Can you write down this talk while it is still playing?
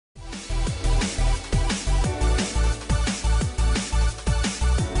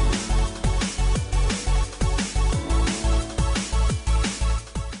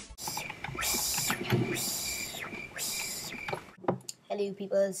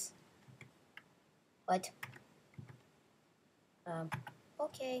peoples. What?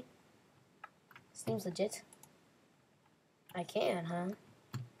 Okay. Seems legit. I can, huh?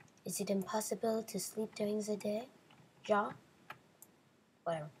 Is it impossible to sleep during the day? Ja?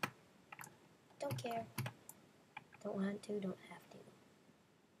 Whatever. Don't care. Don't want to, don't have to.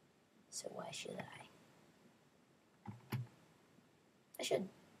 So why should I? I should.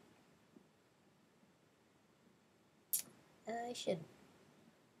 I should.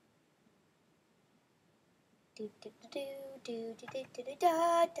 Do do do do do do do do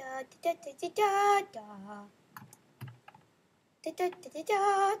da da da da da da da da da da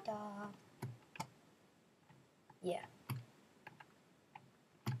da da. Yeah.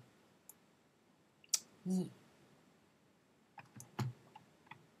 Yeah.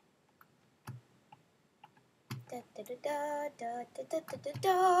 Da da da da da da da da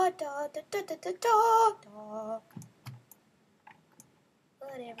da da da da da da da.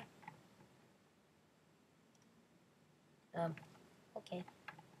 Whatever. Okay.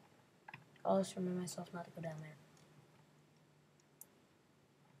 I'll just remember myself not to go down there.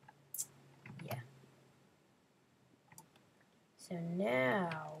 Yeah. So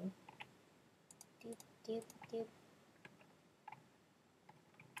now, doop doop doop,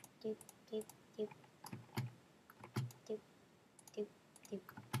 doop doop doop, doop doop doop, doop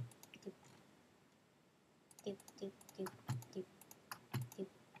doop doop doop doop doop.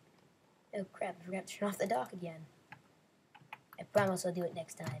 Oh crap! I forgot to turn off the dock again. I promise I'll do it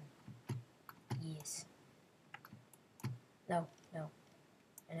next time. Yes. No, no.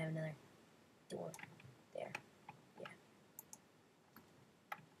 And I have another door there. Yeah.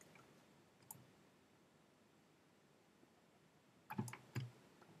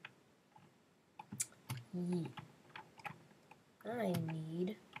 Yeah. I need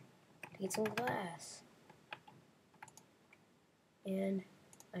to get some glass. And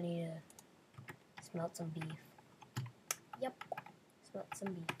I need to smelt some beef. Yep. Smelt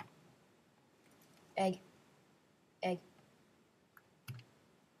some beef. Egg. Egg.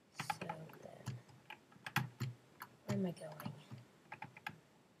 So then, where am I going?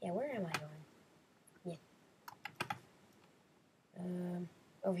 Yeah, where am I going? Yeah.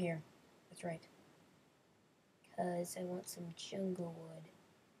 Over here. That's right. Because I want some jungle wood.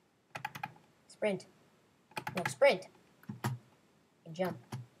 Sprint. No, sprint. And jump.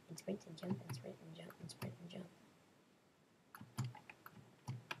 And sprint and jump and sprint and jump and sprint and jump.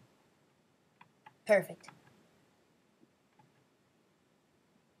 Perfect.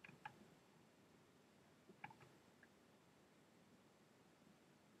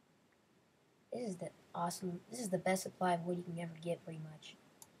 This is the best supply of wood you can ever get, pretty much.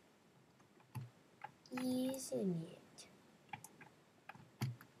 Isn't it?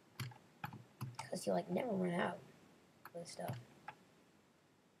 Because you, like, never run out of this stuff.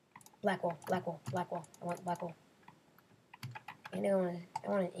 Black wool, black wool, black wool. I want black wool. And I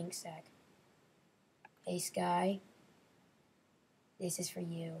want an ink sac. Hey, Sky. This is for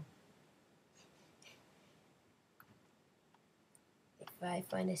you. If I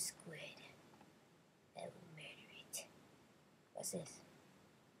find a squid, I will murder it. What's this?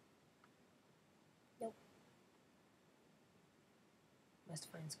 Nope.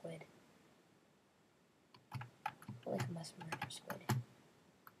 Must find squid. Like I must murder squid.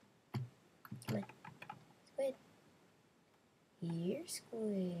 Come on. Squid. Here,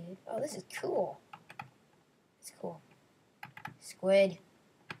 squid. Oh, this is cool. It's cool. Squid.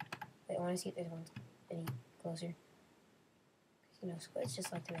 Wait, I want to see if there's one any closer. You know, squids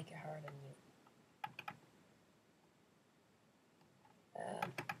just like to make it hard on you.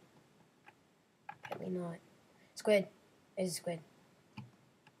 Apparently not. Squid. There's a squid.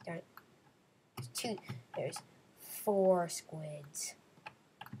 Darn it. There's 4 squids.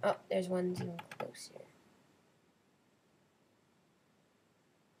 Oh, there's one even closer.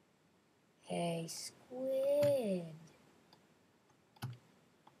 Hey, squid.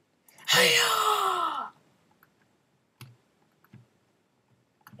 Hiya!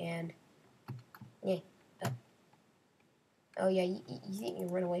 And, yeah. Oh, yeah, you think you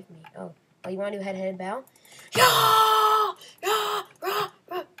run away from me. Oh, you want to do head bow? Yeah! Yeah! Rah,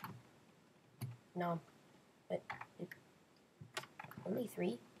 rah. No. But, only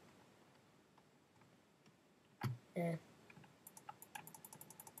 3? Eh.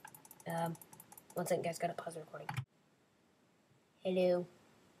 One second, guys, gotta pause the recording. Hello.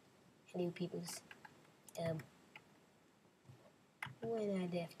 Hello, peoples. When I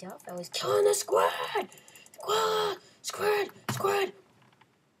left off, I was killing the squid! Squid! Squid! Squid!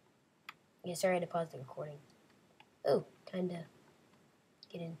 Yeah, sorry I had to pause the recording. Oh, time to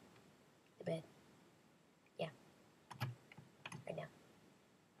get in the bed. Yeah. Right now.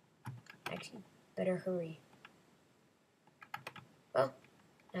 Actually, better hurry. Well,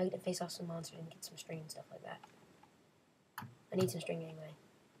 now I get to face off some monsters and get some string and stuff like that. I need some string anyway.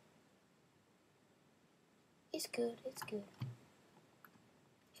 It's good, it's good.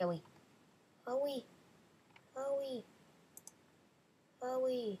 Howie. Howie. Howie.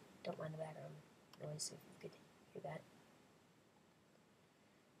 Howie. Don't mind the background noise if you could hear that.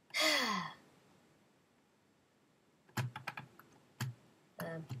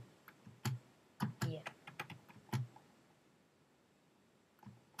 Yeah.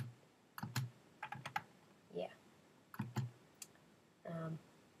 Yeah.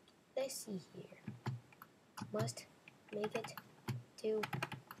 Let's see here. Must make it to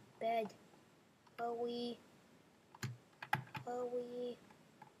bed. Howie. Howie.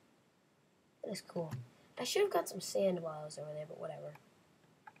 That is cool. I should have got some sand while I was over there, but whatever.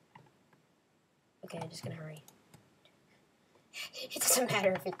 Okay, I'm just gonna hurry. It doesn't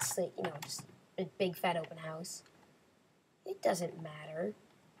matter if it's, like, you know, just a big fat open house. It doesn't matter.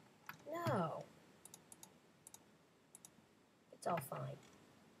 No. It's all fine.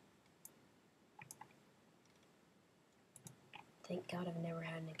 Thank God I've never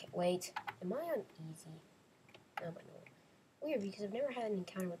had an encounter. Wait, am I on easy? No, but no. Weird, because I've never had an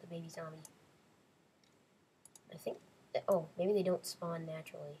encounter with a baby zombie. I think that, oh, maybe they don't spawn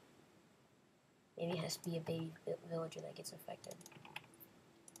naturally. Maybe it has to be a baby villager that gets affected.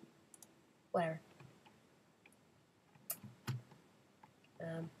 Whatever.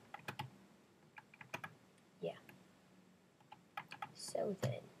 Yeah. So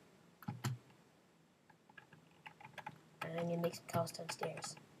then, I'm gonna make some calls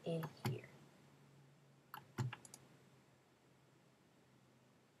downstairs in here.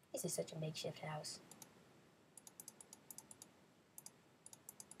 This is such a makeshift house.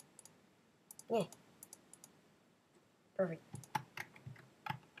 Yeah. Perfect.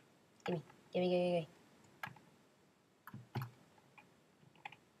 Gimme, gimme, gimme, gimme.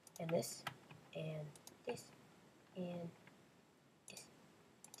 And this, and this, and this.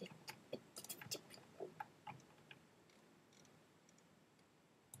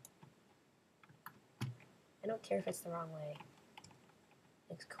 I don't care if it's the wrong way.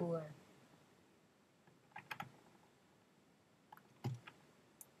 Looks cooler.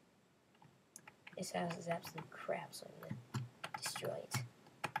 This house is absolute crap, so I'm gonna destroy it.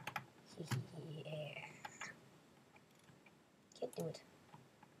 Yeah. Can't do it.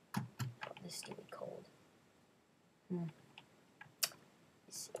 Oh, this stupid cold. Well,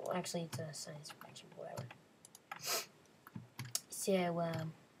 actually, it's a science fraction, whatever. So,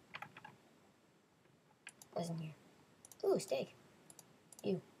 what's in here? Ooh, steak.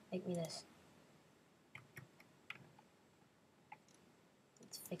 You, make me this.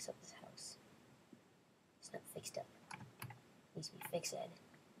 Let's fix up this house. It's not fixed up. It needs to be fixed.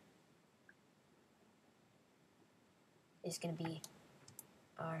 It's gonna be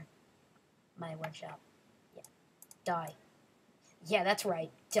my workshop. Yeah. Die. Yeah, that's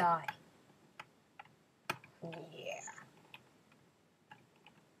right. Die. Yeah.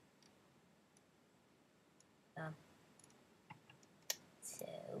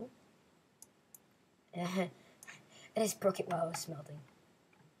 So I just broke it while I was smelting.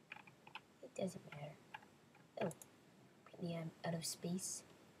 It doesn't matter. Oh, apparently I'm out of space.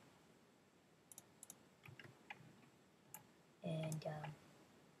 And I'm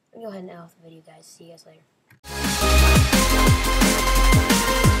gonna go ahead and end off the video, guys. See you guys later.